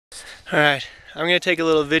Alright, I'm going to take a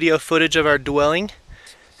little video footage of our dwelling.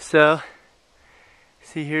 So,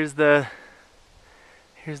 see here's the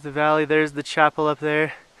valley, there's the chapel up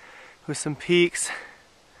there with some peaks.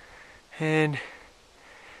 And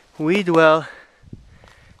we dwell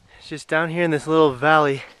just down here in this little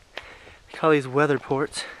valley. We call these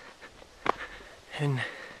weatherports. And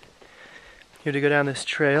you have to go down this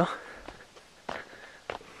trail.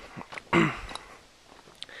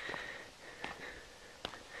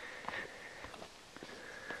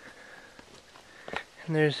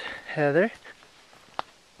 And there's Heather.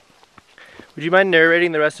 Would you mind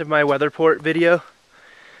narrating the rest of my weatherport video?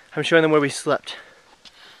 I'm showing them where we slept.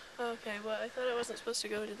 Okay, well I thought I wasn't supposed to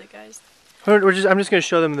go to the guys. I'm just going to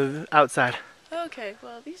show them the outside. Okay,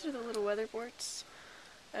 well these are the little weatherports.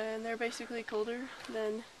 And they're basically colder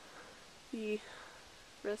than the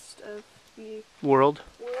rest of the World.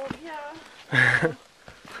 Yeah.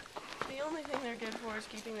 The only thing they're good for is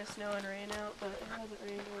keeping the snow and rain out, but it hasn't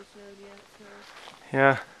rained or snowed yet, so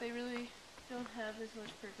yeah. They really don't have as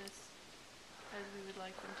much purpose as we would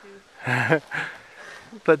like them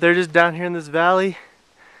to. But they're just down here in this valley.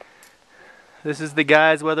 This is the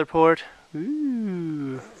guys' weatherport.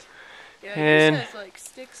 Ooh. Yeah, and yours has like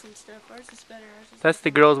sticks and stuff. Ours is better. That's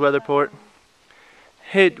the girls' weatherport.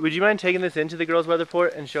 Hey, would you mind taking this into the girls'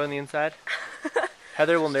 weatherport and showing the inside?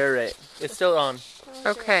 Heather will narrate. It's still on.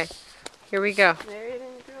 Okay, here we go. Narrate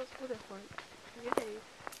in the girls' weatherport. Yay.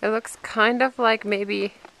 It looks kind of like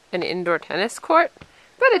maybe an indoor tennis court,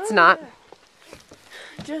 but it's not. Yeah.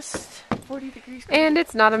 Just 40 degrees. And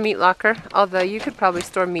it's not a meat locker, although you could probably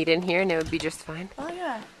store meat in here and it would be just fine. Oh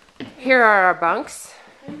yeah. Here are our bunks.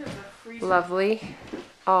 Lovely,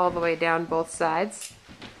 all the way down both sides.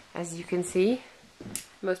 As you can see,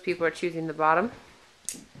 most people are choosing the bottom.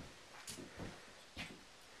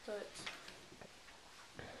 But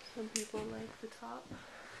some people like the top.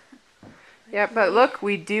 Yeah, but look,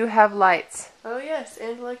 we do have lights. Oh yes,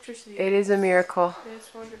 and electricity. It is a miracle.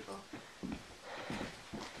 It's wonderful.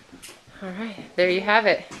 All right, there you have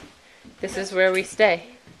it. This is where we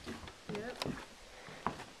stay.